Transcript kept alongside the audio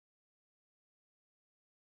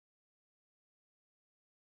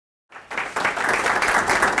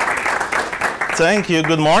Thank you.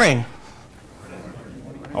 Good morning.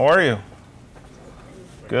 How are you?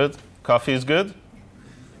 Good? Coffee is good?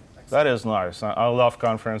 That is nice. I love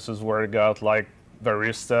conferences where you got like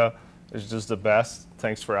barista. It's just the best.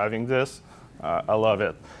 Thanks for having this. I love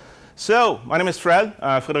it. So, my name is Fred,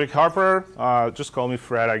 Frédéric Harper. Just call me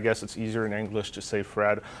Fred. I guess it's easier in English to say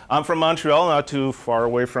Fred. I'm from Montreal, not too far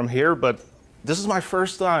away from here, but this is my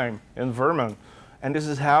first time in Vermont. And this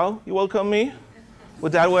is how you welcome me?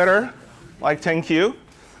 With that weather? Like, thank you.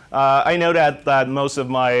 I know that most of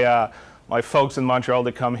my folks in Montreal,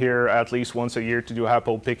 they come here at least once a year to do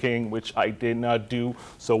apple picking, which I did not do.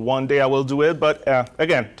 So one day I will do it. But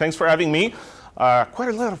again, thanks for having me. Quite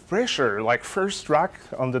a lot of pressure, like first track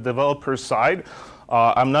on the developer side.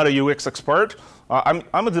 I'm not a UX expert.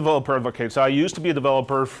 I'm a developer advocate. So I used to be a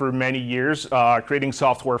developer for many years, creating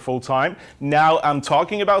software full time. Now I'm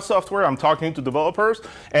talking about software. I'm talking to developers.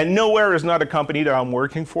 And Nowhere is not a company that I'm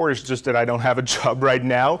working for. It's just that I don't have a job right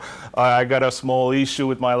now. I got a small issue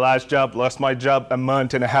with my last job. Lost my job a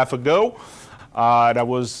month and a half ago. That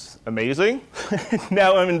was amazing.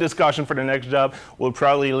 Now I'm in discussion for the next job. We'll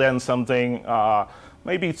probably land something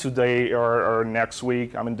maybe today or next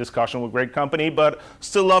week. I'm in discussion with a great company, but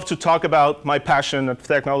still love to talk about my passion of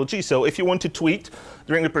technology. So if you want to tweet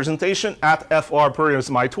during the presentation, @fharper is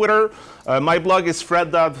my Twitter. My blog is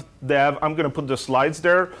fred.dev. I'm going to put the slides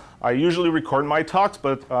there. I usually record my talks,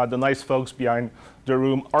 but the nice folks behind the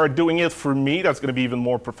room are doing it for me. That's going to be even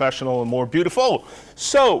more professional and more beautiful.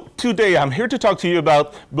 So today I'm here to talk to you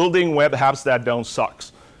about building web apps that don't suck.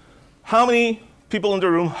 How many people in the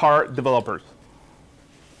room are developers?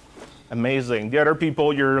 Amazing. The other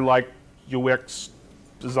people, you're like UX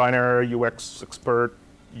designer, UX expert,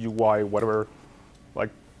 UI, whatever. Like,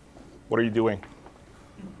 what are you doing?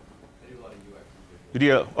 I do a lot of UX. You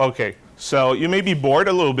do, okay. So you may be bored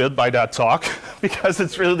a little bit by that talk because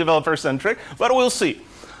it's really developer-centric, but we'll see.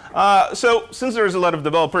 So since there's a lot of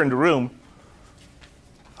developer in the room,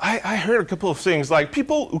 I heard a couple of things, like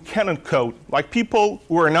people who cannot code, like people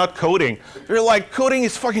who are not coding. They're like, coding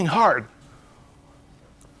is fucking hard.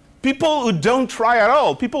 People who don't try at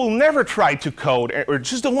all, people who never try to code or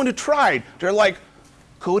just don't want to try, they're like,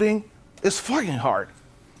 coding is fucking hard.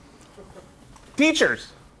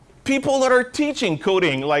 Teachers, people that are teaching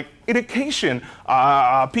coding, like education,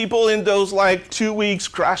 people in those like 2 weeks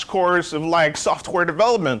crash course of like software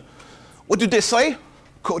development. What do they say?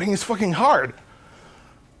 Coding is fucking hard.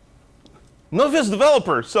 Novice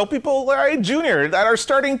developers, so people that are junior that are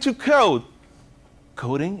starting to code.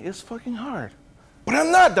 Coding is fucking hard. But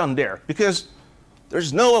I'm not done there, because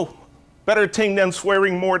there's no better thing than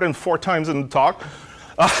swearing more than 4 times in the talk.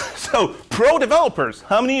 So pro developers,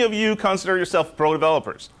 how many of you consider yourself pro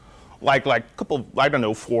developers? Like a couple, I don't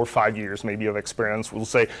know, 4 or 5 years maybe of experience will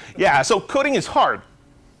say, yeah, so coding is hard.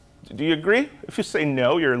 Do you agree? If you say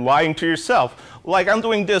no, you're lying to yourself. Like, I'm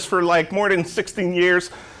doing this for like more than 16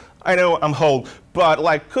 years. I know I'm old, but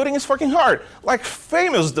like coding is fucking hard. Like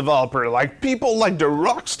famous developer, like people like the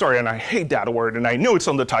rock star, and I hate that word, and I know it's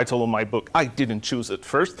on the title of my book. I didn't choose it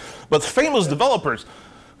first, but famous developers,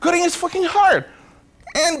 coding is fucking hard.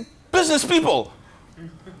 And business people,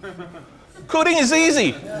 coding is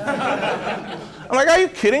easy. I'm like, are you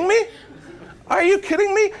kidding me? Are you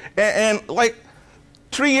kidding me? And like,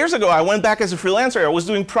 3 years ago, I went back as a freelancer. I was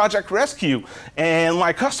doing project rescue, and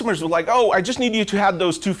my customers were like, oh, I just need you to add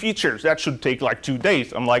those 2 features. That should take like 2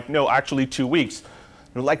 days. I'm like, no, actually 2 weeks.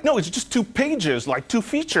 They're like, no, it's just 2 pages, like 2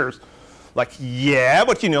 features. Like, yeah,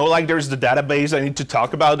 but you know, like there's the database I need to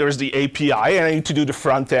talk about, there's the API, and I need to do the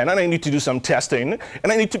front end, and I need to do some testing,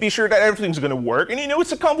 and I need to be sure that everything's gonna work, and you know,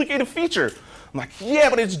 it's a complicated feature. I'm like, yeah,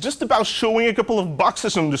 but it's just about showing a couple of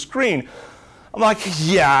boxes on the screen. I'm like,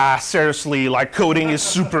 yeah, seriously, like coding is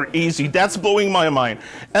super easy. That's blowing my mind.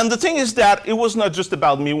 And the thing is that it was not just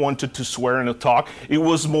about me wanting to swear in a talk. It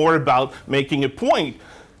was more about making a point.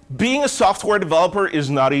 Being a software developer is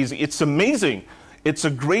not easy. It's amazing. It's a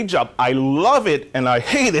great job. I love it and I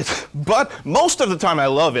hate it, but most of the time I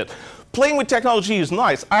love it. Playing with technology is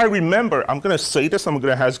nice. I remember, I'm going to say this, I'm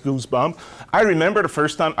going to have goosebumps. I remember the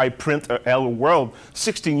first time I printed a Hello World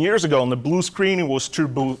 16 years ago on the blue screen. It was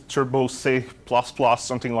Turbo C++,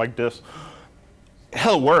 something like this.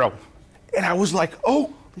 Hello World. And I was like,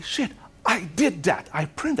 oh, shit, I did that. I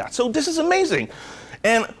printed that. So this is amazing.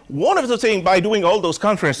 And one of the things, by doing all those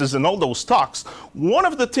conferences and all those talks, one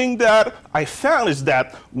of the things that I found is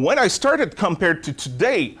that when I started compared to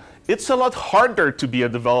today, it's a lot harder to be a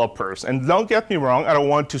developer. And don't get me wrong, I don't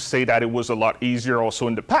want to say that it was a lot easier also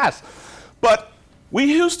in the past. But we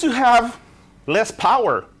used to have less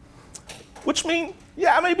power, which means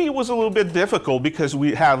Yeah, maybe it was a little bit difficult because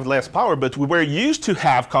we have less power, but we were used to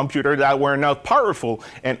have computers that were not powerful,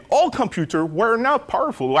 and all computers were not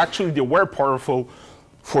powerful. Actually, they were powerful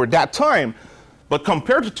for that time. But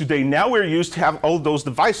compared to today, now we're used to have all those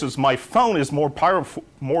devices. My phone is more powerful.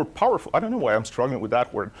 I don't know why I'm struggling with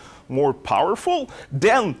that word. More powerful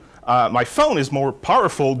than my phone is more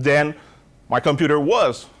powerful than my computer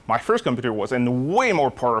was. My first computer was, and way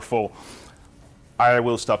more powerful. I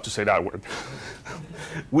will stop to say that word.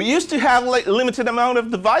 We used to have like a limited amount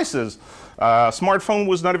of devices. Smartphone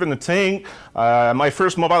was not even a thing. My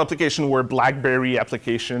first mobile application were BlackBerry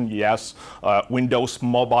application, yes. Windows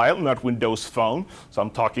Mobile, not Windows Phone. So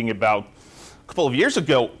I'm talking about a couple of years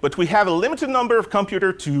ago. But we have a limited number of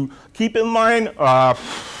computers to keep in mind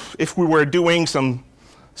if we were doing some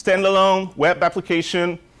standalone web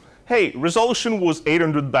application. Hey, resolution was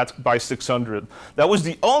 800 by 600. That was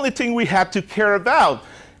the only thing we had to care about.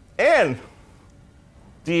 And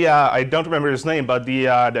I don't remember his name, but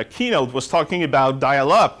the keynote was talking about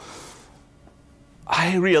dial-up.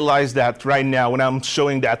 I realize that right now, when I'm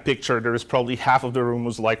showing that picture, there's probably half of the room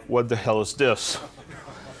was like, what the hell is this?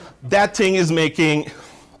 That thing is making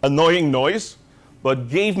annoying noise, but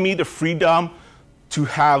gave me the freedom to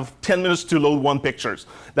have 10 minutes to load one picture.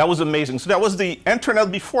 That was amazing. So that was the internet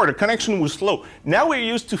before. The connection was slow. Now we're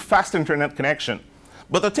used to fast internet connection.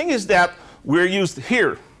 But the thing is that we're used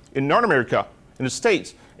here in North America, in the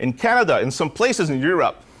States, in Canada, in some places in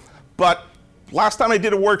Europe. But last time I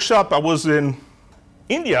did a workshop, I was in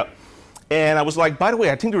India. And I was like, by the way,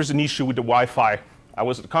 I think there was an issue with the Wi-Fi. I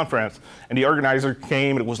was at the conference, and the organizer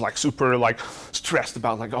came, and it was like super like stressed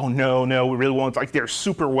about like, oh no, we really want, like they're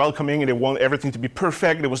super welcoming, and they want everything to be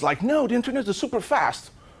perfect. And it was like, no, the internet is super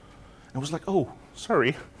fast. And I was like, oh,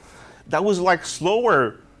 sorry. That was like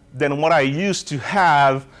slower than what I used to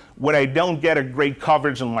have when I don't get a great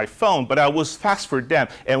coverage on my phone, but I was fast for them.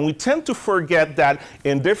 And we tend to forget that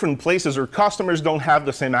in different places our customers don't have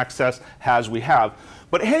the same access as we have.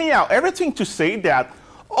 But anyhow, everything to say that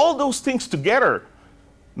all those things together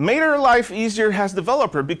made our life easier as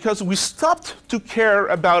developer because we stopped to care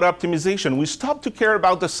about optimization. We stopped to care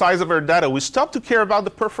about the size of our data. We stopped to care about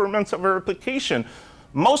the performance of our application.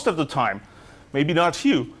 Most of the time, maybe not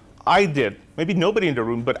you, I did. Maybe nobody in the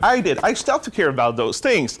room, but I did. I stopped to care about those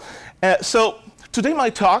things. So today my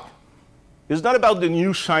talk is not about the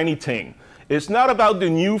new shiny thing. It's not about the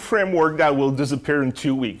new framework that will disappear in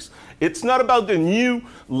 2 weeks. It's not about the new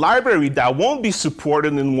library that won't be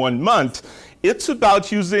supported in 1 month. It's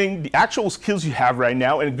about using the actual skills you have right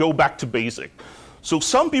now and go back to basic. So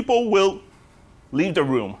some people will leave the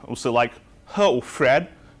room and say like, oh, Fred,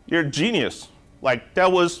 you're a genius. Like,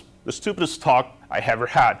 that was the stupidest talk I ever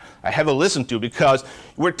had. I ever listened to because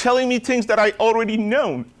you were telling me things that I already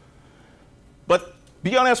known. But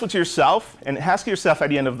be honest with yourself and ask yourself at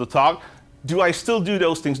the end of the talk, do I still do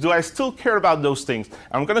those things? Do I still care about those things?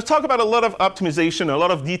 I'm going to talk about a lot of optimization, a lot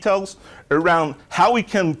of details around how we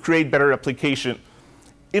can create better application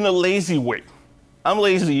in a lazy way. I'm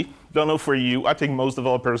lazy. Don't know for you. I think most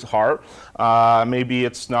developers are. Maybe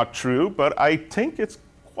it's not true, but I think it's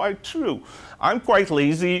quite true. I'm quite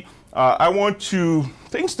lazy. I want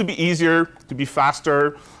things to be easier, to be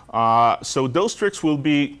faster. So those tricks will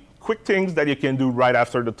be quick things that you can do right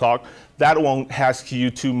after the talk. That won't ask you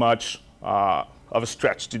too much of a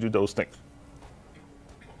stretch to do those things.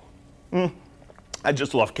 I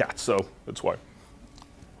just love cats, so that's why.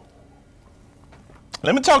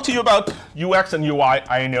 Let me talk to you about UX and UI.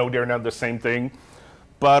 I know they're not the same thing,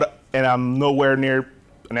 and I'm nowhere near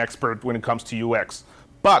an expert when it comes to UX.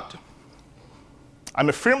 But I'm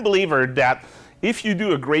a firm believer that if you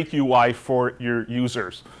do a great UI for your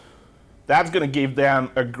users, that's going to give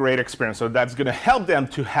them a great experience. So that's going to help them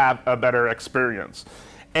to have a better experience.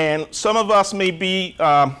 And some of us may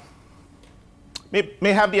have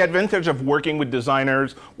the advantage of working with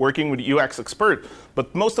designers, working with UX experts.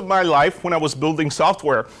 But most of my life, when I was building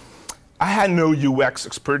software, I had no UX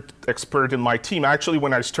expert in my team. Actually,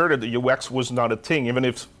 when I started, the UX was not a thing, even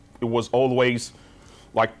if it was always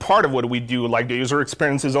like part of what we do. Like the user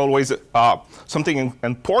experience is always something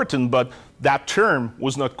important, but that term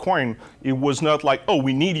was not coined. It was not like, oh,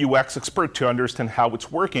 we need UX expert to understand how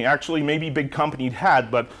it's working. Actually, maybe big company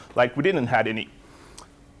had, but like we didn't have any.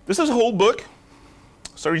 This is a whole book.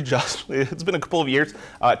 Sorry, Josh, it's been a couple of years.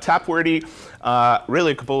 Tap-worthy,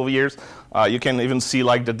 really a couple of years. You can even see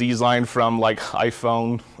like the design from like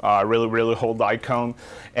iPhone, really old icon.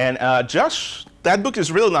 And Josh, that book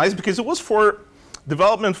is really nice because it was for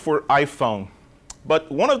development for iPhone.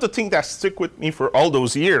 But one of the things that stuck with me for all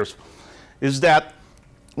those years is that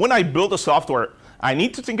when I built a software, I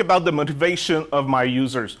need to think about the motivation of my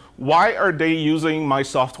users. Why are they using my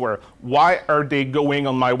software? Why are they going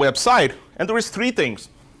on my website? And there is three things.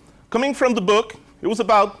 Coming from the book, it was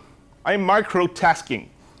about I'm micro-tasking.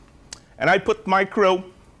 And I put micro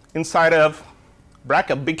inside of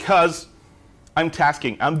bracket because I'm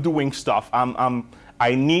tasking, I'm doing stuff,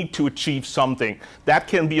 I need to achieve something. That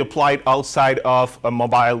can be applied outside of a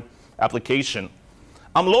mobile application.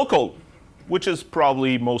 I'm local, which is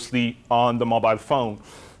probably mostly on the mobile phone.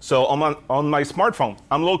 So on my smartphone,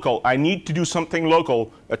 I'm local. I need to do something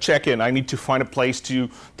local, a check-in. I need to find a place to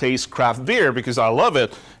taste craft beer because I love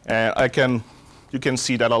it. And you can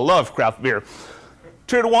see that I love craft beer.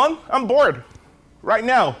 Third one, I'm bored. Right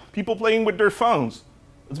now, people playing with their phones.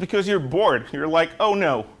 It's because you're bored. You're like, oh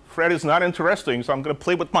no, Fred is not interesting, so I'm going to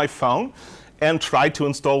play with my phone and try to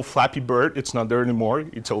install Flappy Bird. It's not there anymore.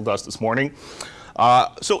 He told us this morning.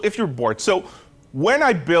 So if you're bored. So when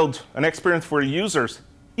I build an experience for users,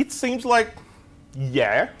 it seems like,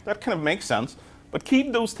 yeah, that kind of makes sense. But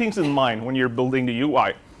keep those things in mind when you're building the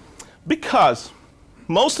UI. Because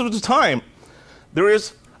most of the time, there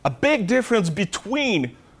is a big difference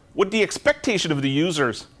between what the expectation of the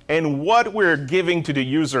users and what we're giving to the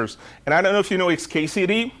users. And I don't know if you know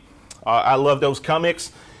XKCD. I love those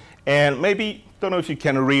comics. And maybe, don't know if you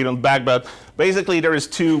can read on the back, but basically there is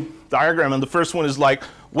two diagrams. And the first one is like,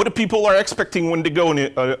 what the people are expecting when they go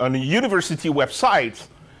on a university website,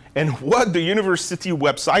 and what the university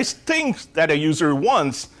website thinks that a user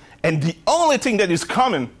wants. And the only thing that is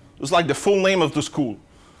common is like the full name of the school.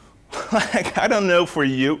 Like, I don't know for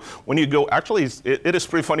you, when you go, actually, it is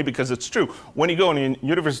pretty funny because it's true. When you go on a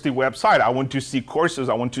university website, I want to see courses,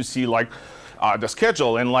 I want to see like the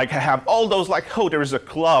schedule, and like have all those like, oh, there is a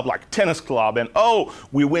club, like tennis club, and oh,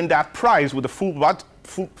 we win that prize with the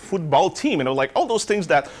football team, you know, like all those things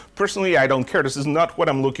that personally I don't care. This is not what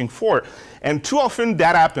I'm looking for. And too often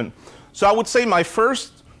that happens. So I would say my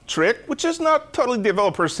first trick, which is not totally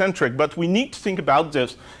developer-centric, but we need to think about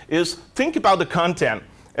this, is think about the content.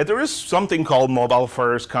 And there is something called mobile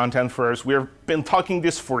first, content first. We've been talking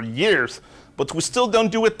this for years, but we still don't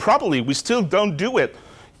do it properly. We still don't do it.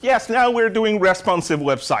 Yes, now we're doing responsive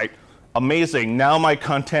website. Amazing. Now my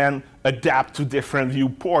content adapt to different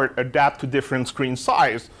viewport, adapt to different screen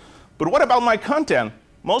size. But what about my content?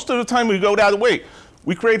 Most of the time we go that way.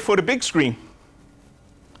 We create for the big screen,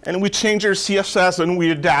 and we change our CSS and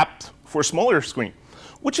we adapt for smaller screen,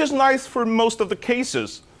 which is nice for most of the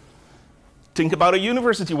cases. Think about a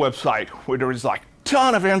university website where there is like a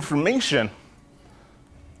ton of information.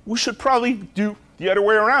 We should probably do the other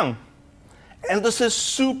way around. And this is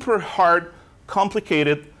super hard,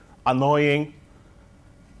 complicated, annoying.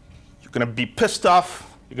 You're going to be pissed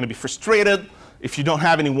off. You're going to be frustrated if you don't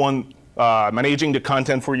have anyone managing the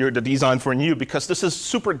content for you, the design for you, because this is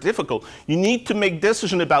super difficult. You need to make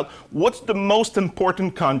decisions about what's the most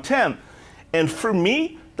important content. And for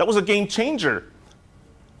me, that was a game changer,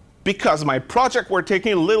 because my projects were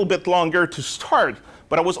taking a little bit longer to start,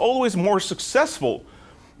 but I was always more successful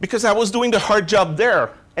because I was doing the hard job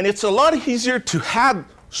there. And it's a lot easier to add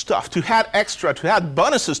stuff, to add extra, to add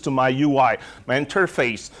bonuses to my UI, my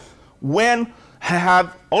interface, when I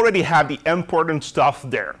already have the important stuff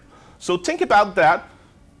there. So think about that.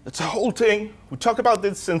 It's a whole thing. We talk about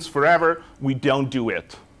this since forever. We don't do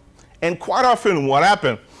it. And quite often what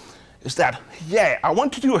happens is that, yeah, I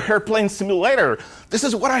want to do a airplane simulator. This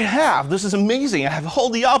is what I have. This is amazing. I have all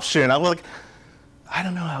the options. I'm like, I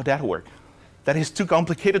don't know how that works. That is too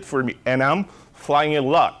complicated for me. And I'm flying a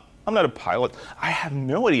lot. I'm not a pilot. I have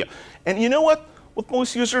no idea. And you know what? What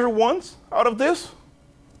most users want out of this?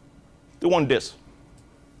 They want this.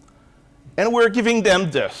 And we're giving them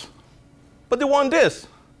this. But they want this.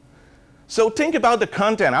 So think about the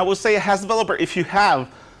content. I would say as a developer, if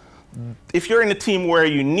you're in a team where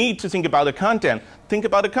you need to think about the content, think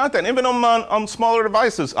about the content. Even on smaller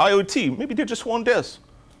devices, IoT, maybe they just want this.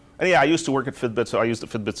 And yeah, I used to work at Fitbit, so I used the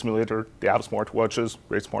Fitbit simulator. They have smartwatches,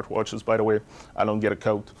 great smartwatches, by the way. I don't get a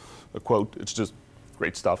quote, it's just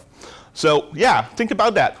great stuff. So yeah, think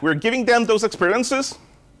about that. We're giving them those experiences.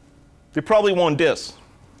 They probably want this.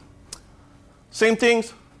 Same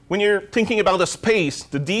things when you're thinking about the space,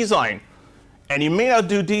 the design. And you may not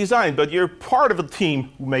do design, but you're part of a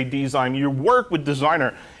team who made design. You work with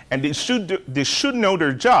designer, and they should know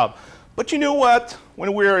their job. But you know what?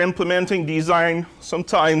 When we're implementing design,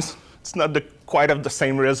 sometimes it's not quite of the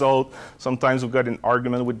same result. Sometimes we've got an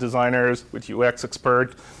argument with designers, with UX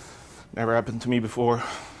expert. Never happened to me before.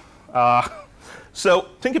 So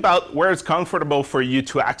think about where it's comfortable for you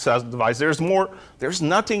to access the device. There's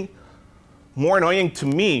nothing more annoying to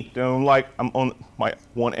me than like I'm on my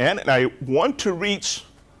one end and I want to reach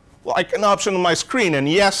like an option on my screen. And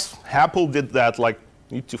yes, Apple did that, like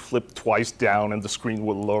you need to flip twice down and the screen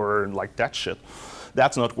will lower and like that shit.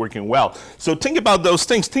 That's not working well. So think about those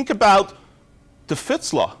things. Think about the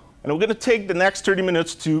Fitts law. And we're going to take the next 30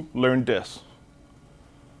 minutes to learn this.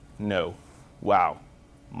 No. Wow.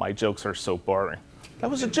 My jokes are so boring. That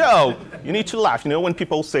was a joke. You need to laugh. You know, when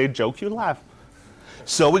people say a joke, you laugh.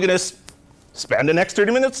 So we're going to spend the next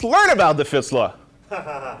 30 minutes learn about the Fitts law.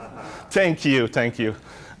 Thank you. Thank you.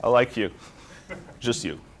 I like you. Just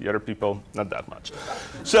you. The other people, not that much.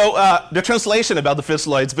 So the translation about the Fitts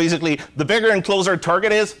law, it's basically the bigger and closer a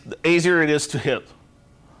target is, the easier it is to hit.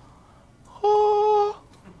 Oh.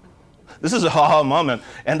 This is a ha-ha moment.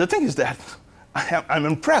 And the thing is that I'm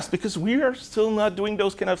impressed because we are still not doing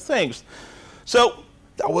those kind of things. So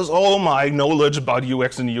that was all my knowledge about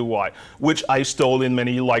UX and UI, which I stole in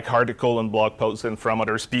many like articles and blog posts and from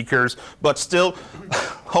other speakers. But still,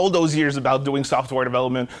 all those years about doing software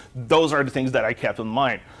development, those are the things that I kept in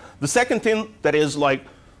mind. The second thing that is like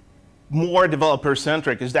more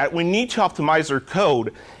developer-centric is that we need to optimize our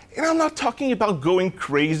code. And I'm not talking about going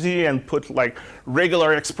crazy and put like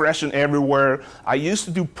regular expression everywhere. I used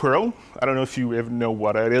to do Perl. I don't know if you even know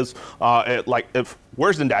what it is.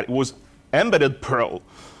 Worse than that, it was embedded Perl.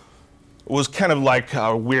 It was kind of like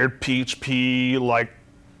a weird PHP, like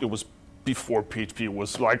it was before PHP. It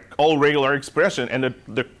was like all regular expression. And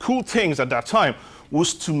the cool things at that time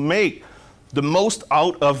was to make the most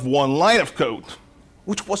out of one line of code,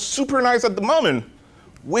 which was super nice at the moment,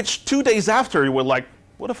 which 2 days after you were like,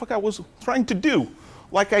 what the fuck I was trying to do?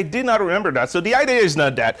 Like I did not remember that. So the idea is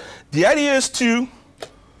not that. The idea is to,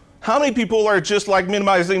 how many people are just like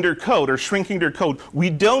minimizing their code or shrinking their code?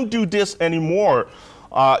 We don't do this anymore.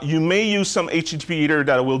 You may use some HTTP header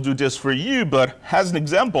that will do this for you, but as an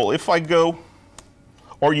example, if I go,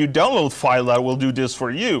 or you download file that will do this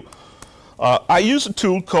for you, I use a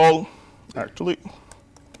tool called, actually,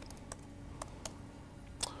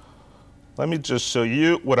 let me just show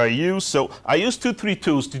you what I use. So I use 3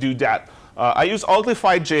 tools to do that. I use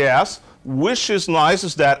Uglify.js, which is nice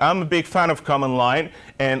is that I'm a big fan of command line.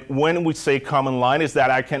 And when we say command line is that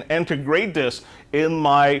I can integrate this in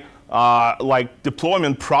my like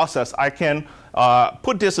deployment process. I can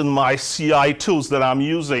put this in my CI tools that I'm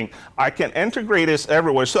using. I can integrate this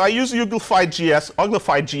everywhere. So I use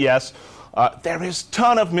Uglify.js. There is a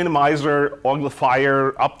ton of minimizer,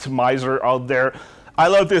 uglifier, optimizer out there. I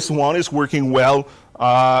love this one, it's working well.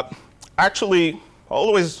 Actually, I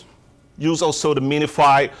always use also the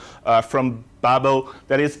Minify from Babel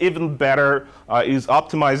that is even better, is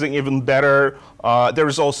optimizing even better. There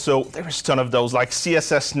is a ton of those like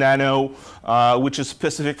CSS Nano, which is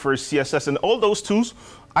specific for CSS, and all those tools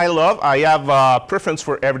I love. I have a preference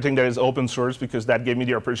for everything that is open source because that gave me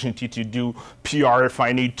the opportunity to do PR if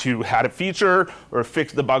I need to add a feature or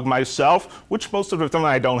fix the bug myself, which most of the time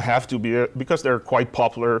I don't have to be because they're quite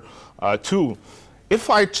popular too. If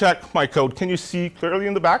I check my code, can you see clearly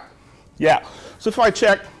in the back? Yeah. So if I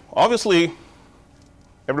check, obviously,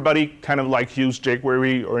 everybody kind of like use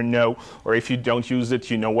jQuery or no, or if you don't use it,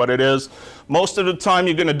 you know what it is. Most of the time,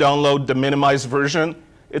 you're going to download the minimized version.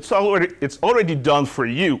 It's already done for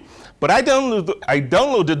you. But I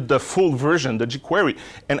downloaded the full version, the jQuery.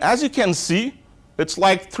 And as you can see, it's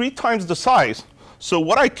like 3 times the size. So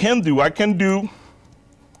what I can do, it's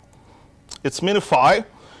minify,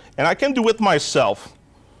 and I can do it myself,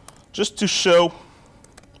 just to show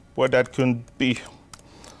what that could be.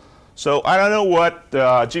 So I don't know what the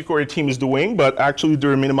jQuery team is doing, but actually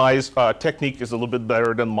their minimize technique is a little bit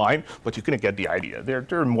better than mine, but you're going to get the idea.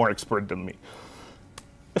 They're more expert than me.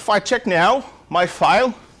 If I check now, my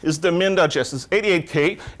file is the min.js. It's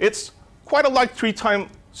 88K. It's quite a like 3 times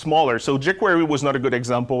smaller. So jQuery was not a good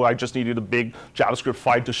example. I just needed a big JavaScript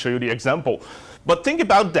file to show you the example. But think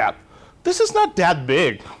about that. This is not that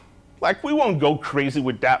big. Like, we won't go crazy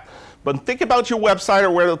with that. But think about your website or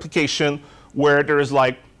web application where there is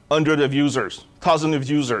like hundreds of users, thousands of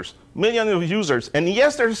users, millions of users. And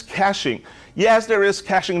yes, there's caching. Yes, there is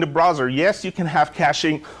caching in the browser. Yes, you can have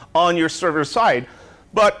caching on your server side.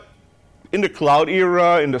 But in the cloud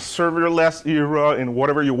era, in the serverless era, in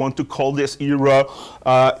whatever you want to call this era,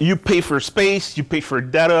 you pay for space, you pay for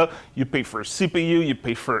data, you pay for CPU, you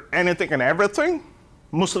pay for anything and everything.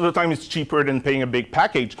 Most of the time, it's cheaper than paying a big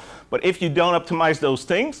package. But if you don't optimize those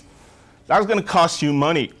things, that's going to cost you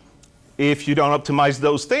money. If you don't optimize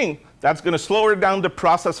those things, that's going to slow down the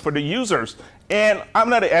process for the users. And I'm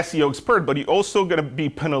not an SEO expert, but you're also going to be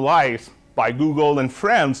penalized by Google and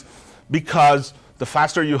friends because the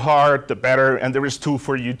faster you are, the better, and there is tool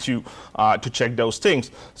for you to check those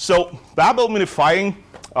things. So Babel minifying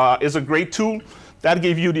is a great tool. that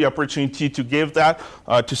gave you the opportunity to give that,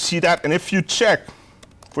 to see that. And if you check,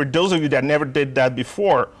 for those of you that never did that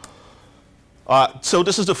before, so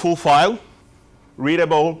this is the full file,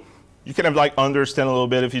 readable. You can understand a little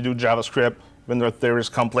bit if you do JavaScript, even though there is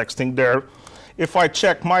complex thing there. If I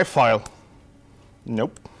check my file,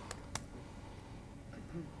 nope.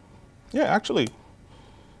 Yeah, actually,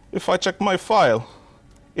 if I check my file,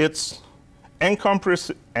 it's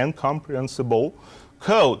incomprehensible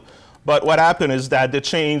code. But what happened is that they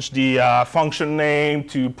changed the function name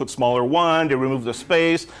to put smaller one. They removed the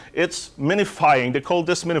space. It's minifying. They call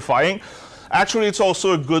this minifying. Actually, it's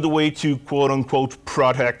also a good way to quote-unquote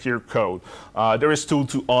protect your code. There is tool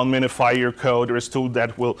to unminify your code. There is tool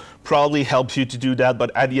that will probably help you to do that.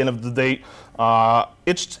 But at the end of the day,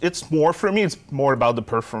 it's more, for me, it's more about the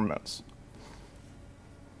performance.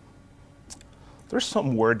 There's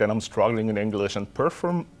some word that I'm struggling in English, and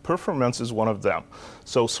performance is one of them.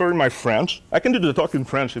 So sorry, my French. I can do the talk in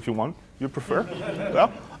French if you want. You prefer?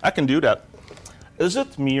 Well, I can do that. Is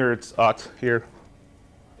it me or it's hot here?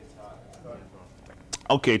 It's hot.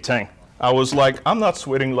 Okay, thank. I was like, I'm not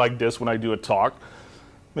sweating like this when I do a talk.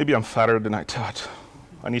 Maybe I'm fatter than I thought.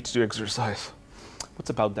 I need to do exercise. What's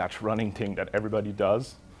about that running thing that everybody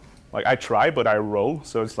does? Like, I try, but I roll,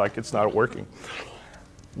 so it's like it's not working.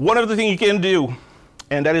 One of the things you can do,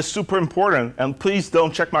 and that is super important, and please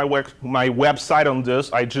don't check my website on this.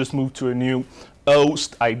 I just moved to a new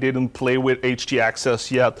host. I didn't play with htaccess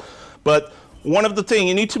yet. But one of the things,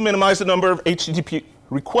 you need to minimize the number of HTTP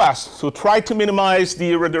requests. So try to minimize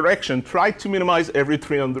the redirection. Try to minimize every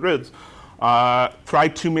 300. Try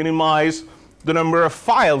to minimize the number of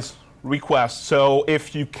files requests. So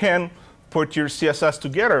if you can put your CSS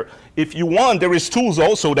together, if you want, there is tools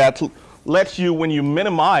also that let you, when you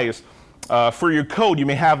minimize for your code, you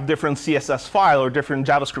may have different CSS file or different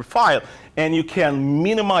JavaScript file, and you can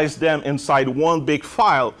minimize them inside one big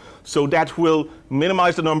file. So that will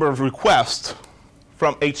minimize the number of requests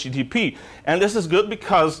from HTTP. And this is good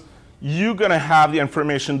because you're going to have the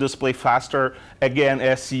information display faster. Again,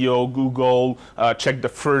 SEO, Google, check the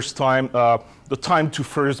first time, the time to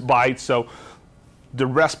first byte. So the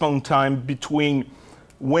response time between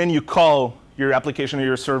when you call your application or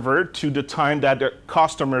your server to the time that the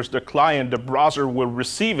customers, the client, the browser will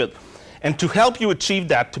receive it. And to help you achieve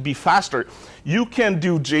that, to be faster, you can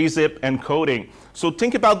do JZip encoding. So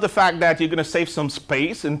think about the fact that you're going to save some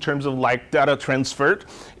space in terms of data transfer.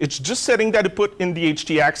 It's just setting that to put in the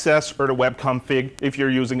htaccess or the web config if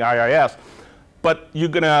you're using IIS. But you're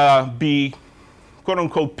going to be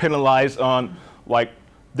quote-unquote penalized on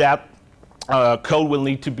that code will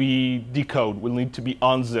need to be decoded, will need to be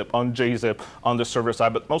unzip, JZip on the server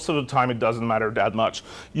side, but most of the time it doesn't matter that much.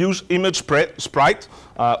 Use image sprite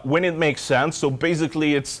when it makes sense. So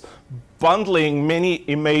basically it's bundling many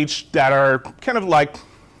images that are kind of like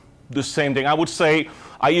the same thing. I would say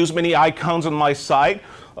I use many icons on my site,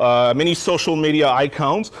 many social media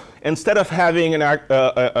icons. Instead of having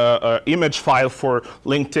an image file for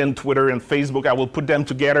LinkedIn, Twitter, and Facebook, I will put them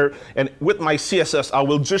together, and with my CSS, I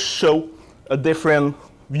will just show a different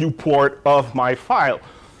viewport of my file.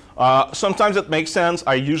 Sometimes it makes sense.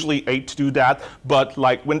 I usually hate to do that, but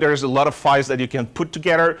when there's a lot of files that you can put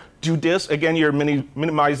together, do this. Again, you're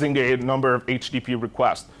minimizing the number of HTTP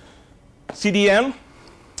requests. CDN,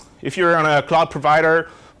 if you're on a cloud provider,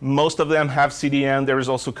 most of them have CDN. There is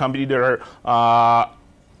also companies that are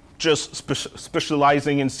just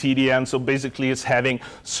specializing in CDN. So basically it's having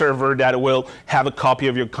server that will have a copy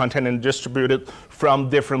of your content and distribute it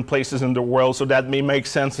from different places in the world. So that may make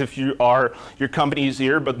sense if your company is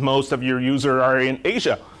here, but most of your users are in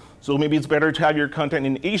Asia. So maybe it's better to have your content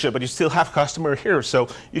in Asia, but you still have customer here. So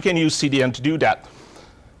you can use CDN to do that.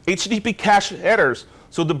 HTTP cache headers.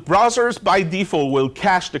 So the browsers by default will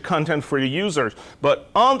cache the content for your users,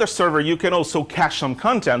 but on the server you can also cache some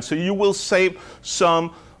content. So you will save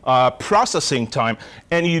some processing time,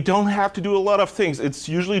 and you don't have to do a lot of things. It's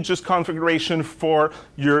usually just configuration for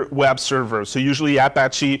your web server. So usually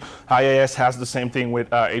Apache IIS has the same thing with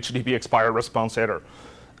HTTP expire response header.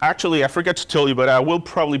 Actually, I forgot to tell you, but I will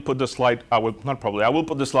probably put the slide, I will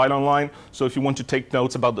put the slide online. So if you want to take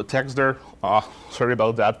notes about the text there, sorry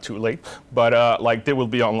about that, too late, but they will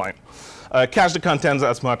be online. Cache the contents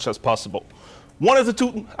as much as possible. One of the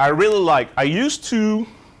two I really like, I used to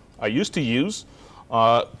use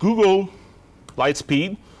Google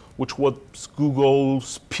Lightspeed, which was Google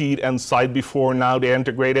Speed and Site before. Now they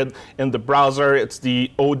integrated in the browser. It's the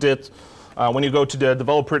audit. When you go to the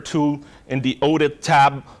developer tool, in the audit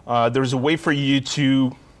tab, there's a way for you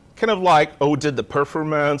to kind of audit the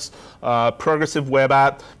performance, progressive web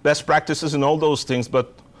app, best practices, and all those things.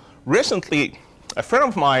 But recently, a friend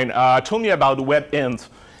of mine told me about WebInt,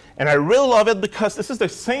 and I really love it because this is the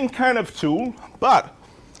same kind of tool, but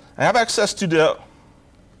I have access to the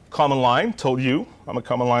command line. Told you I'm a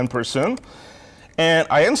command line person, and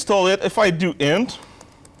I install it. If I do int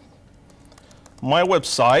my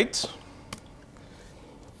website,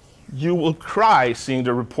 you will cry seeing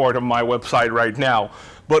the report of my website right now.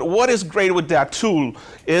 But what is great with that tool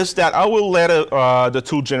is that I will let the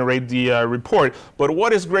tool generate the report. But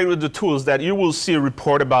what is great with the tool is that you will see a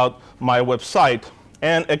report about my website.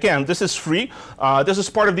 And again, this is free. This is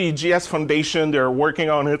part of the GS Foundation. They're working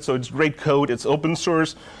on it, so it's great code. It's open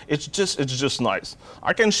source. It's just nice.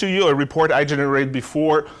 I can show you a report I generated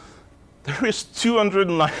before. There is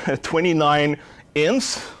 229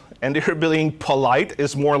 ints, and they're being polite.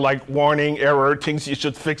 It's more like warning, error, things you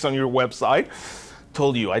should fix on your website.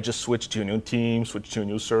 Told you, I just switched to a new team, switched to a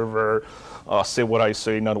new server, say what I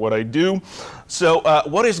say, not what I do. So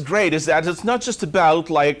what is great is that it's not just about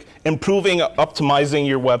like improving, optimizing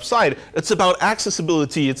your website. It's about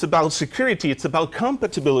accessibility, it's about security, it's about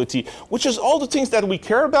compatibility, which is all the things that we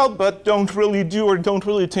care about but don't really do or don't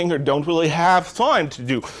really think or don't really have time to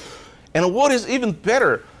do. And what is even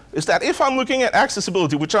better is that if I'm looking at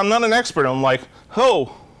accessibility, which I'm not an expert, I'm like,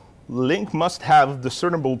 oh, link must have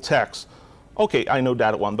discernible text. Okay, I know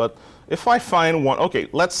that one, but if I find one, okay,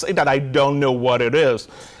 let's say that I don't know what it is.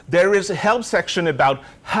 There is a help section about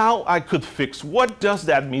how I could fix. What does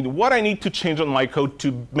that mean? What I need to change on my code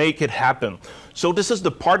to make it happen. So this is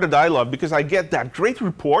the part that I love because I get that great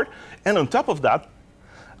report, and on top of that,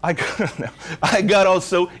 I got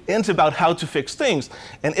also into about how to fix things.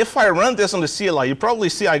 And if I run this on the CLI, you probably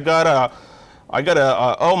see I got a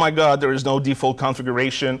oh my God, there is no default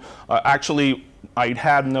configuration. Actually, I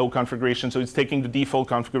had no configuration, so it's taking the default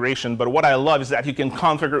configuration. But what I love is that you can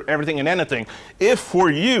configure everything and anything. If for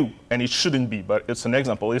you, and it shouldn't be, but it's an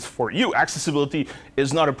example, if for you accessibility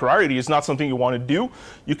is not a priority, it's not something you want to do,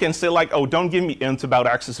 you can say like, oh, don't give me int about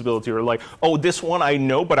accessibility, or like, oh, this one I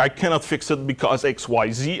know, but I cannot fix it because X,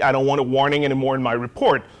 Y, Z. I don't want a warning anymore in my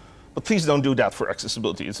report. But please don't do that for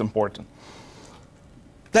accessibility. It's important.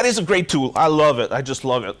 That is a great tool. I love it. I just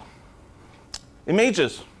love it.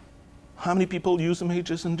 Images. How many people use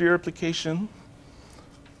images in their application?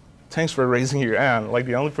 Thanks for raising your hand. Like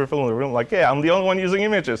the only people in the room, like, yeah, I'm the only one using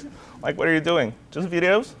images. Like, what are you doing? Just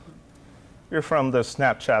videos? You're from the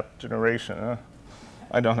Snapchat generation. Huh?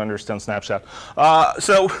 I don't understand Snapchat.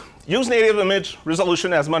 So use native image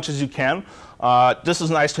resolution as much as you can. This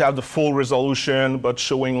is nice to have the full resolution, but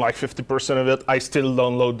showing like 50% of it, I still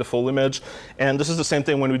don't load the full image. And this is the same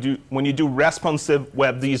thing when you do responsive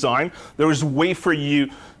web design. There is a way for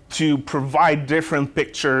you to provide different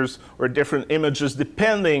pictures or different images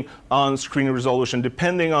depending on screen resolution,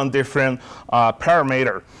 depending on different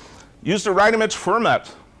parameter. Use the right image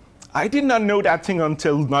format. I did not know that thing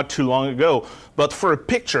until not too long ago, but for a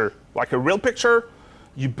picture, like a real picture,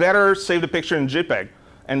 you better save the picture in JPEG.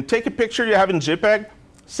 And take a picture you have in JPEG,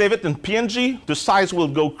 save it in PNG, the size will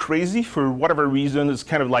go crazy for whatever reason. It's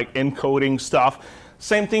kind of like encoding stuff.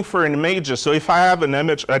 Same thing for an image. So if I have an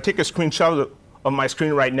image, I take a screenshot of my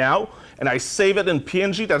screen right now, and I save it in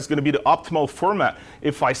PNG, that's going to be the optimal format.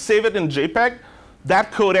 If I save it in JPEG,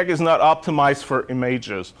 that codec is not optimized for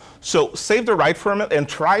images. So save the right format and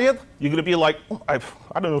try it. You're going to be like, oh, I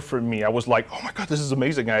don't know, for me, I was like, oh my God, this is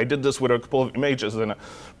amazing. I did this with a couple of images, and I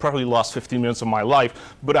probably lost 15 minutes of my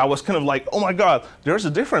life. But I was kind of like, oh my God, there's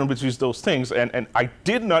a difference between those things. And I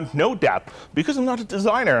did not know that because I'm not a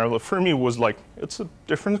designer. For me, it was like, it's a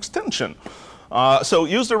different extension. So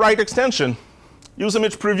use the right extension. Use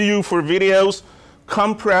image preview for videos.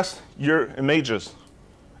 Compress your images.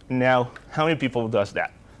 Now, how many people does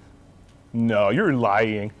that? No, you're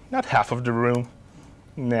lying. Not half of the room.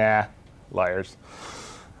 Nah, liars.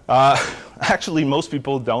 Actually, most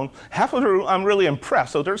people don't. Half of the room, I'm really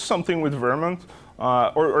impressed. So there's something with Vermont,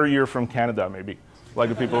 or you're from Canada, maybe. Like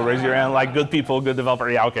the people raise your hand, like good people, good developer.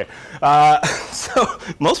 Yeah, okay. So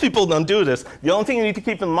most people don't do this. The only thing you need to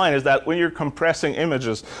keep in mind is that when you're compressing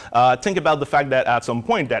images, think about the fact that at some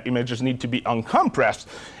point that images need to be uncompressed.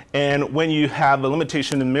 And when you have a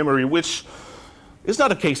limitation in memory, which is not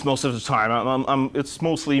the case most of the time. It's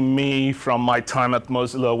mostly me from my time at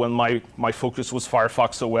Mozilla when my focus was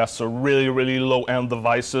Firefox OS, so really, really low-end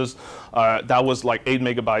devices. That was like 8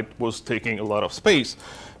 megabyte was taking a lot of space.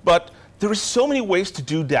 But there are so many ways to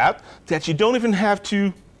do that you don't even have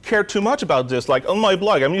to care too much about this. Like on my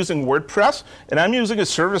blog, I'm using WordPress, and I'm using a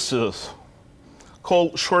service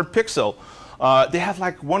called Short Pixel. They have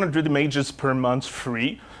like 100 images per month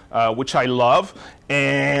free, which I love.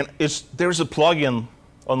 And there's a plugin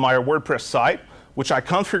on my WordPress site, which I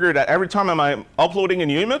configure that every time I'm uploading a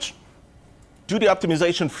new image, do the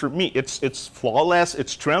optimization for me. It's flawless,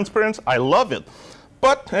 it's transparent, I love it.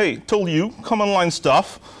 But hey, told you, command line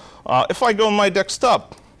stuff. If I go on my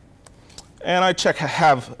desktop and I check I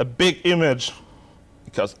have a big image,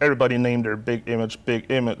 because everybody named their big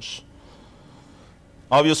image.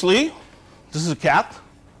 Obviously, this is a cat.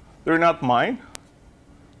 They're not mine.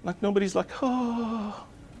 Like nobody's like, oh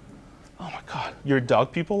my God, you're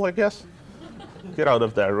dog people, I guess? Get out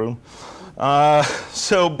of that room.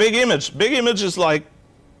 So big image is like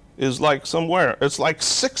somewhere. It's like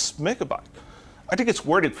 6 megabytes. I think it's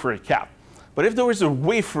worth it for a cat. But if there was a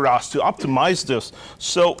way for us to optimize this,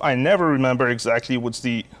 so I never remember exactly what's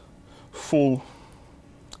the full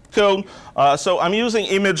code. So I'm using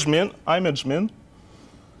ImageMin. I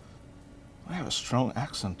have a strong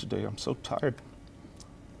accent today. I'm so tired.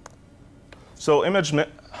 So ImageMin,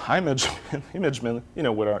 you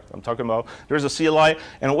know what I'm talking about. There's a CLI,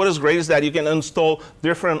 and what is great is that you can install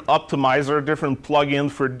different optimizer, different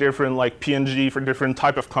plugins for different like PNG, for different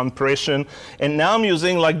type of compression. And now I'm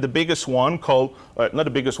using like the biggest one called, not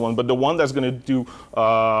the biggest one, but the one that's going to do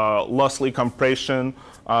lossy compression.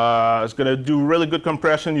 It's going to do really good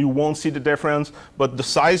compression. You won't see the difference, but the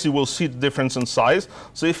size, you will see the difference in size.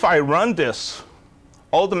 So if I run this,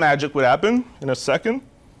 all the magic would happen in a second,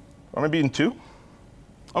 or maybe in 2,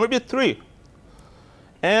 or maybe 3.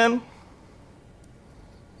 And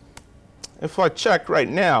if I check right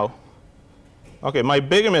now, okay, my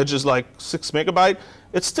big image is like 6 megabytes.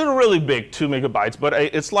 It's still really big, 2 megabytes, but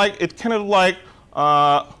it's like, it kind of like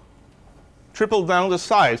tripled down the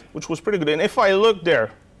size, which was pretty good. And if I look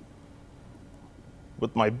there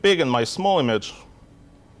with my big and my small image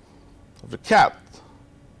of the cat,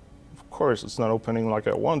 of course, it's not opening like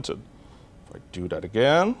I wanted. If I do that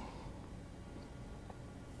again,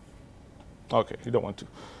 okay, you don't want to.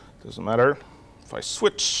 Doesn't matter. If I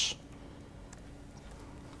switch,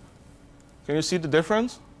 can you see the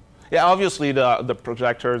difference? Yeah, obviously the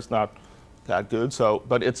projector is not that good, so,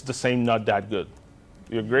 but it's the same, not that good.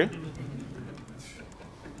 You agree?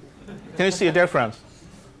 Can you see a difference?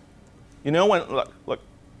 You know when, look,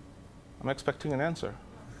 I'm expecting an answer.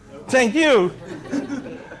 Thank you.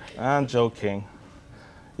 I'm joking.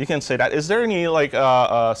 You can say that. Is there any like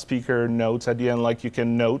speaker notes at the end, like you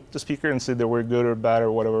can note the speaker and say they were good or bad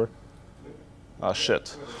or whatever? Oh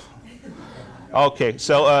shit. Okay,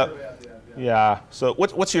 so yeah. So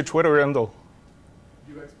what's your Twitter handle?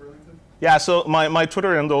 UX Burlington. Yeah. So my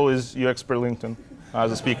Twitter handle is UX Burlington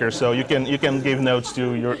as a speaker. So you can give notes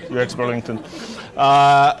to your UX Burlington.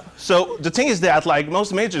 So the thing is that like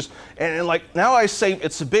most images, and like now I save,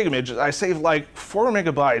 it's a big image. I save like 4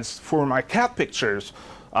 megabytes for my cat pictures.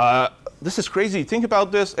 This is crazy. Think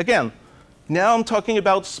about this again. Now I'm talking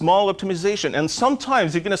about small optimization, and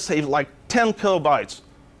sometimes you're going to save like 10 kilobytes.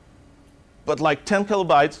 But like 10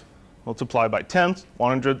 kilobytes multiplied by 10,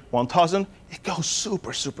 100, 1,000, it goes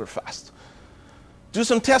super, super fast. Do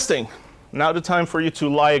some testing. Now the time for you to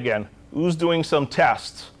lie again. Who's doing some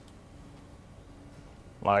tests?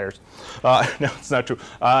 Liars. No, it's not true.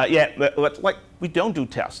 Yeah, but like we don't do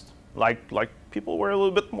tests. Like people were a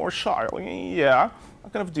little bit more shy. Like, yeah, I'm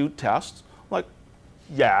gonna do tests. Like,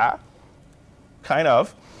 yeah, kind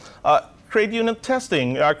of. Create unit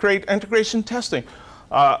testing. Create integration testing.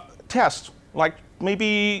 Test. Like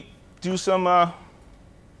maybe do some. What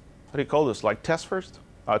do you call this? Like test first.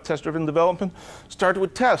 Test-driven development. Start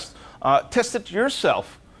with test. Test it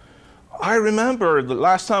yourself. I remember the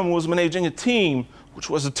last time I was managing a team, which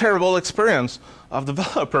was a terrible experience of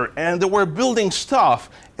developer, and they were building stuff,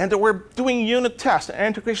 and they were doing unit tests and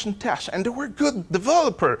integration tests, and they were good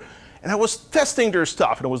developer, and I was testing their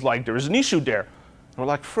stuff, and it was like, there's an issue there. And we're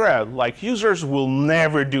like, Fred, like users will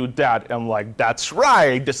never do that. And I'm like, that's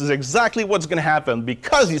right, this is exactly what's gonna happen,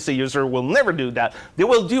 because you say user will never do that, they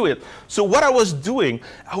will do it. So what I was doing,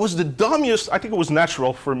 I was the dumbest, I think it was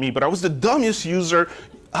natural for me, but I was the dumbest user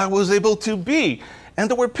I was able to be. And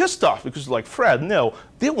they were pissed off because like, Fred, no,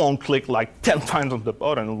 they won't click like 10 times on the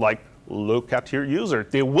button, like, look at your user.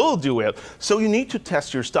 They will do it. So you need to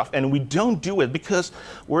test your stuff. And we don't do it because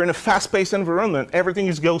we're in a fast-paced environment. Everything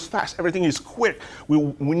goes fast. Everything is quick. We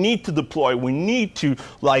need to deploy. We need to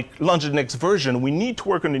like launch the next version. We need to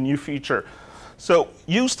work on a new feature. So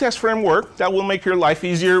use test framework. That will make your life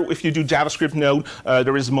easier. If you do JavaScript Node,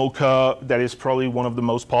 there is Mocha. That is probably one of the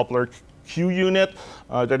most popular QUnit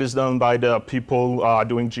that is done by the people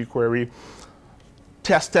doing jQuery.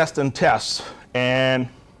 Test, test, and test. And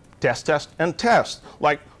test, test, and test.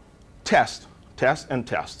 Like test, test, and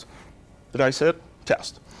test. Did I say it?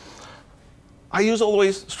 Test. I use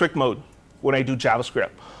always strict mode when I do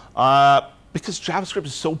JavaScript. Because JavaScript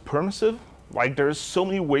is so permissive, Like there's so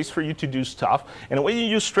many ways for you to do stuff. And when you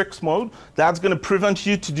use strict mode, that's going to prevent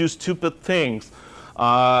you to do stupid things.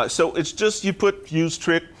 So it's just you put use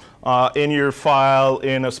strict in your file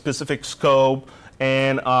in a specific scope,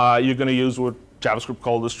 and you're going to use what JavaScript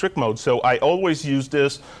called the strict mode. So I always use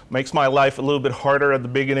this. Makes my life a little bit harder at the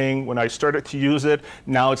beginning when I started to use it.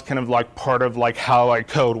 Now it's kind of like part of like how I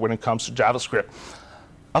code when it comes to JavaScript.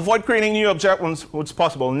 Avoid creating new objects when it's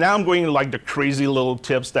possible. Now I'm going to like the crazy little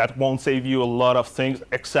tips that won't save you a lot of things,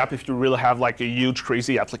 except if you really have like a huge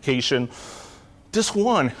crazy application. This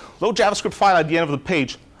one, load JavaScript file at the end of the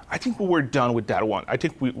page. I think we were done with that one. I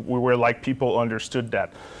think we were like people understood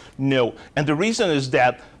that. No, and the reason is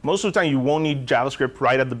that most of the time you won't need JavaScript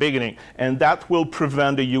right at the beginning, and that will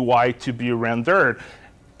prevent the UI to be rendered.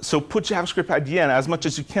 So put JavaScript at the end as much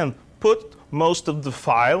as you can. Put most of the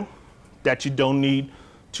file that you don't need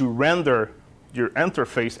to render your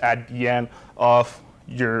interface at the end of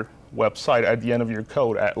your website, at the end of your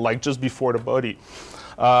code, like just before the body.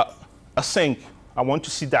 Async. I want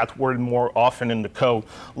to see that word more often in the code.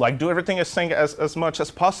 Like do everything async as much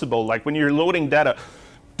as possible. Like when you're loading data,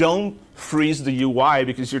 don't freeze the UI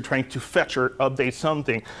because you're trying to fetch or update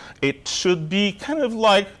something. It should be kind of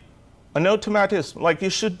like an automatism. Like you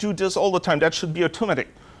should do this all the time. That should be automatic.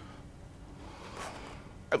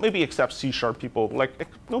 Maybe except C# people, like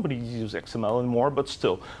nobody uses XML anymore, but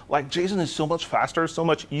still, like JSON is so much faster, so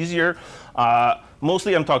much easier.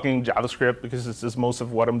 Mostly I'm talking JavaScript because this is most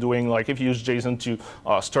of what I'm doing. Like if you use JSON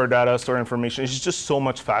to store data, store information, it's just so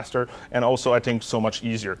much faster, and also I think so much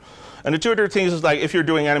easier. And the two other things is like if you're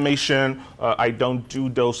doing animation, I don't do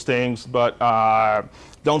those things, but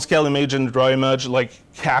don't scale image and draw image, like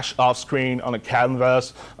cache off screen on a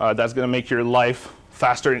canvas. That's gonna make your life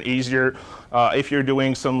faster and easier. If you're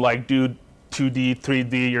doing some like 2D,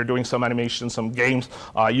 3D, you're doing some animation, some games,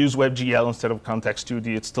 use WebGL instead of Context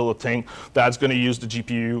 2D. It's still a thing. That's going to use the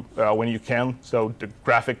GPU when you can. So the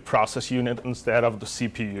graphic process unit instead of the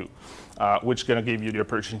CPU, which is going to give you the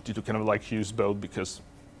opportunity to kind of like use both because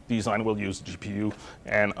design will use the GPU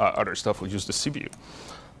and other stuff will use the CPU.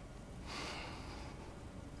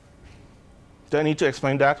 Do I need to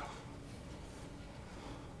explain that?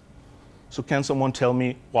 So can someone tell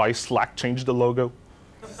me why Slack changed the logo?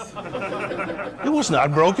 It was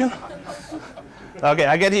not broken. Okay,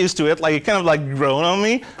 I get used to it. Like it kind of like grown on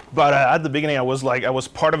me. But at the beginning, I was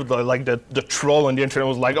part of the troll on the internet.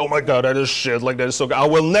 Was like, oh my god, that is shit. Like that is so good. I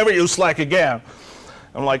will never use Slack again.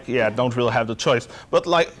 I'm like, yeah, don't really have the choice. But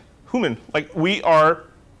like human, like we have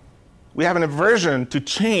an aversion to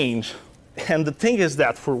change. And the thing is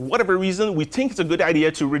that for whatever reason, we think it's a good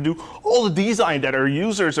idea to redo all the design that our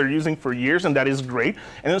users are using for years, and that is great.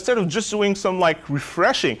 And instead of just doing some like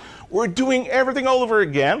refreshing, we're doing everything all over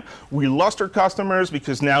again. We lost our customers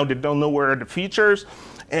because now they don't know where are the features.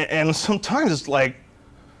 And sometimes it's like,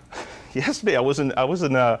 yesterday I was in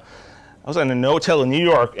a hotel in New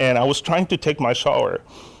York, and I was trying to take my shower.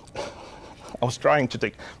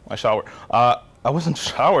 I was in the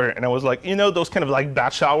shower and I was like, you know, those kind of like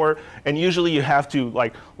bat shower, and usually you have to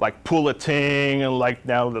like pull a thing, and like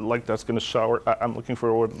now that like that's gonna shower, I'm looking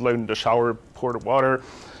for letting the shower pour the water.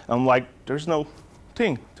 I'm like, there's no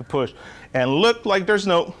thing to push, and look like there's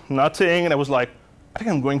nothing, and I was like, I think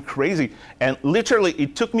I'm going crazy. And literally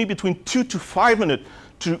it took me between 2 to 5 minutes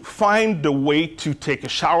to find the way to take a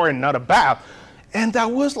shower and not a bath. And that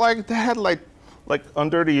was like, they had like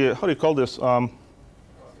under the, how do you call this?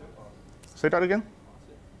 Say that again?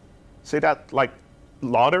 Say that like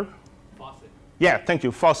louder? Faucet. Yeah, thank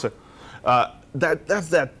you, faucet. That's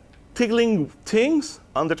that tickling things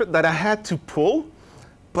under that I had to pull,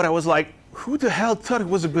 but I was like, who the hell thought it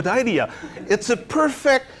was a good idea? It's a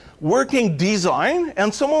perfect working design,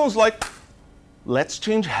 and someone was like, let's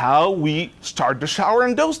change how we start the shower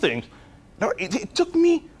and those things. Now, it took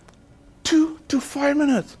me 2 to 5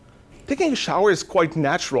 minutes. Taking a shower is quite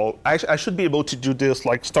natural. I should be able to do this,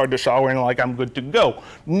 like start the shower and like I'm good to go.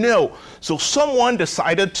 No. So someone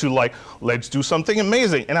decided to like, let's do something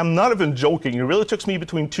amazing. And I'm not even joking. It really took me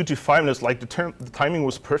between 2 to 5 minutes. Like the timing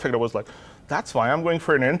was perfect. I was like, that's fine. I'm going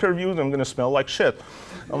for an interview and I'm going to smell like shit.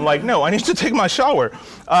 I'm like, no, I need to take my shower.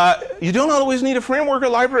 You don't always need a framework or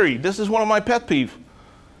library. This is one of my pet peeves.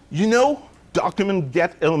 You know, document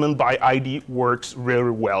get element by ID works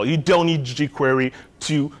really well. You don't need jQuery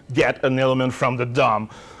to get an element from the DOM.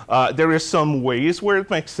 There is some ways where it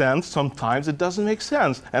makes sense. Sometimes it doesn't make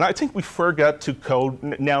sense. And I think we forgot to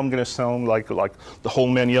code. Now I'm going to sound like the whole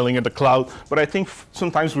man yelling at the cloud. But I think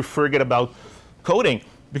sometimes we forget about coding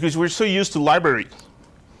because we're so used to libraries.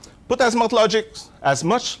 Put as much logic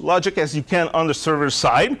as you can on the server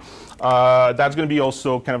side. That's going to be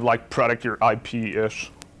also kind of like product your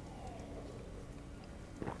IP-ish.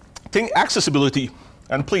 think accessibility.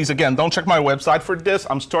 And please, again, don't check my website for this.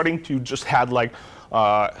 I'm starting to just add like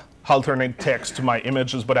alternate text to my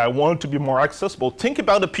images, but I want it to be more accessible. Think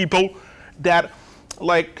about the people that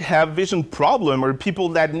like have vision problem, or people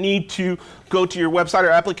that need to go to your website or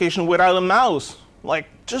application without a mouse. Like,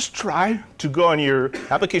 just try to go on your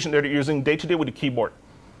application that you're using day to day with a keyboard.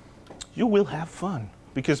 You will have fun,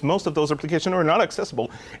 because most of those applications are not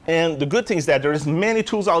accessible. And the good thing is that there's many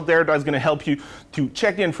tools out there that's going to help you to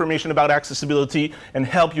check the information about accessibility and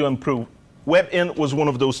help you improve. WebIn was one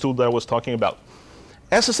of those tools that I was talking about.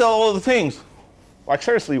 SSL, all the things. Like,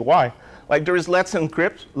 seriously, why? Like, there is Let's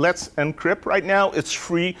Encrypt. Let's Encrypt right now. It's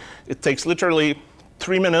free. It takes literally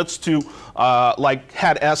 3 minutes to like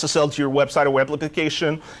add SSL to your website or web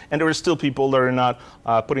application, and there are still people that are not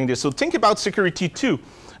putting this. So think about security too.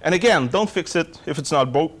 And again, don't fix it if it's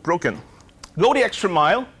not broken. Go the extra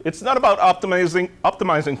mile. It's not about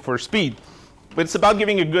optimizing for speed, but it's about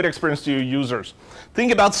giving a good experience to your users.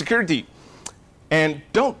 Think about security. And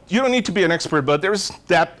you don't need to be an expert, but there's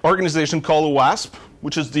that organization called OWASP,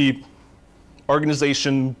 which is the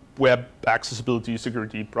Organization Web Accessibility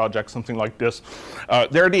Security Project, something like this.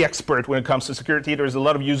 They're the expert when it comes to security. There's a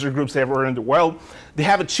lot of user groups everywhere in the world. They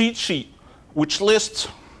have a cheat sheet which lists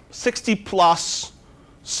 60 plus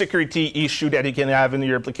security issue that you can have in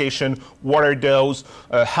your application. What are those?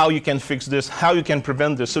 How you can fix this? How you can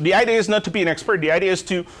prevent this? So the idea is not to be an expert. The idea is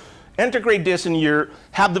to integrate this in your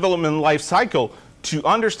app development life cycle, to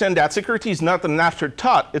understand that security is not an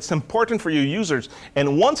afterthought. It's important for your users.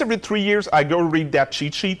 And once every 3 years, I go read that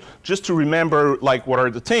cheat sheet just to remember like what are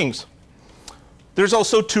the things. There's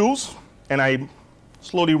also tools, and I'm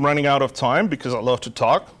slowly running out of time because I love to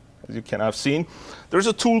talk, as you can have seen. There's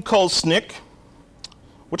a tool called Snyk,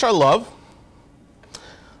 which I love.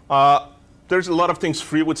 There's a lot of things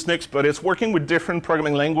free with Snyk, but it's working with different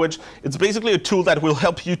programming language. It's basically a tool that will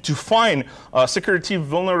help you to find security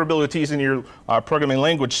vulnerabilities in your programming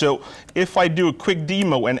language. So if I do a quick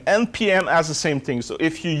demo, and NPM has the same thing. So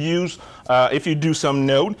if you do some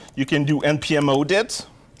Node, you can do NPM audit.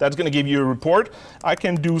 That's going to give you a report. I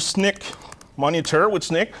can do Snyk monitor with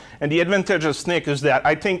Snyk, and the advantage of Snyk is that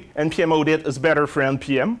I think NPM audit is better for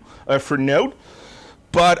NPM, for Node.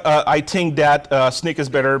 But I think that Snyk is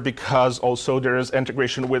better because also there is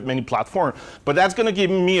integration with many platforms. But that's going to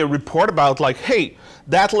give me a report about like, hey,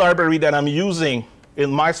 that library that I'm using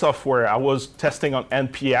in my software, I was testing on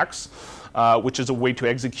npx, which is a way to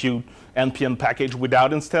execute npm package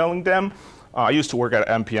without installing them. I used to work at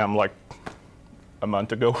npm like a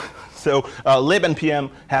month ago. So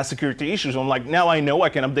libnpm has security issues. I'm like, now I know I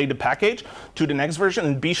can update the package to the next version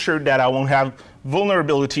and be sure that I won't have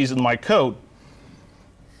vulnerabilities in my code.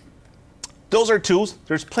 Those are tools.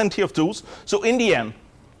 There's plenty of tools. So in the end,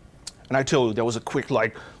 and I told you there was a quick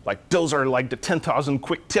like those are like the 10,000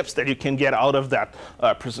 quick tips that you can get out of that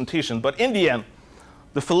presentation. But in the end,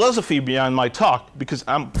 the philosophy behind my talk, because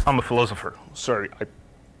I'm a philosopher. Sorry, I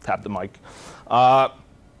tapped the mic.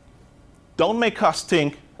 Don't make us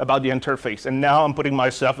think about the interface. And now I'm putting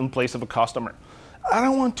myself in place of a customer. I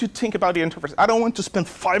don't want to think about the interface. I don't want to spend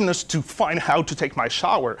 5 minutes to find how to take my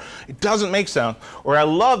shower. It doesn't make sense. Or I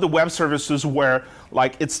love the web services where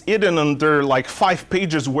like it's hidden under like 5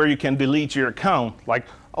 pages where you can delete your account. Like,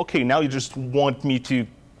 okay, now you just want me to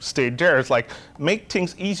stay there. It's like, make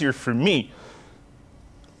things easier for me.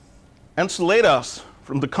 Insulate us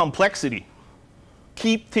from the complexity.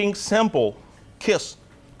 Keep things simple. KISS.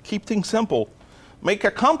 Keep things simple. Make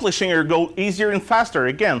accomplishing your goal easier and faster.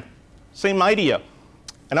 Again, same idea.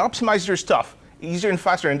 And optimize your stuff easier and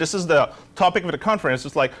faster. And this is the topic of the conference.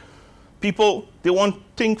 It's like people, they want to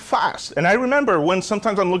think fast. And I remember when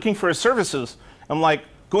sometimes I'm looking for services, I'm like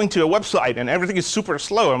going to a website and everything is super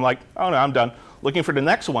slow. I'm like, oh no, I'm done. Looking for the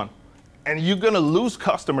next one. And you're going to lose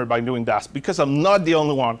customer by doing that because I'm not the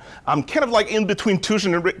only one. I'm kind of like in between two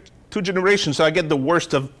generations, so I get the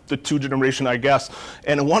worst of the 2 generations, I guess.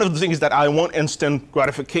 And one of the things is that I want instant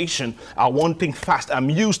gratification. I want things fast. I'm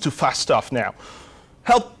used to fast stuff now.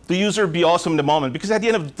 Help the user be awesome in the moment, because at the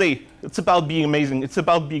end of the day, it's about being amazing. It's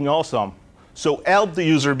about being awesome. So help the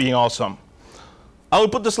user being awesome. I will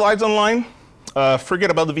put the slides online. Forget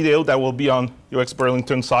about the video. That will be on UX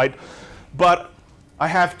Burlington side. But I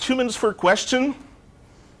have 2 minutes for a question.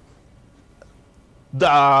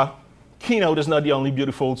 The keynote is not the only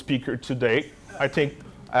beautiful speaker today. I think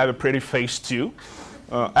I have a pretty face too,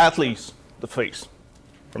 at least the face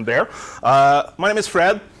from there. My name is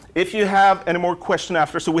Fred. If you have any more questions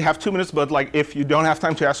after, so we have 2 minutes, but like if you don't have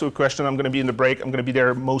time to ask a question, I'm going to be in the break. I'm going to be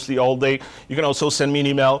there mostly all day. You can also send me an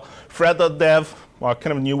email, fred.dev, kind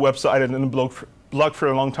of a new website. I didn't blog for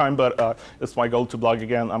a long time, but it's my goal to blog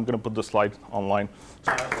again. I'm going to put the slide online.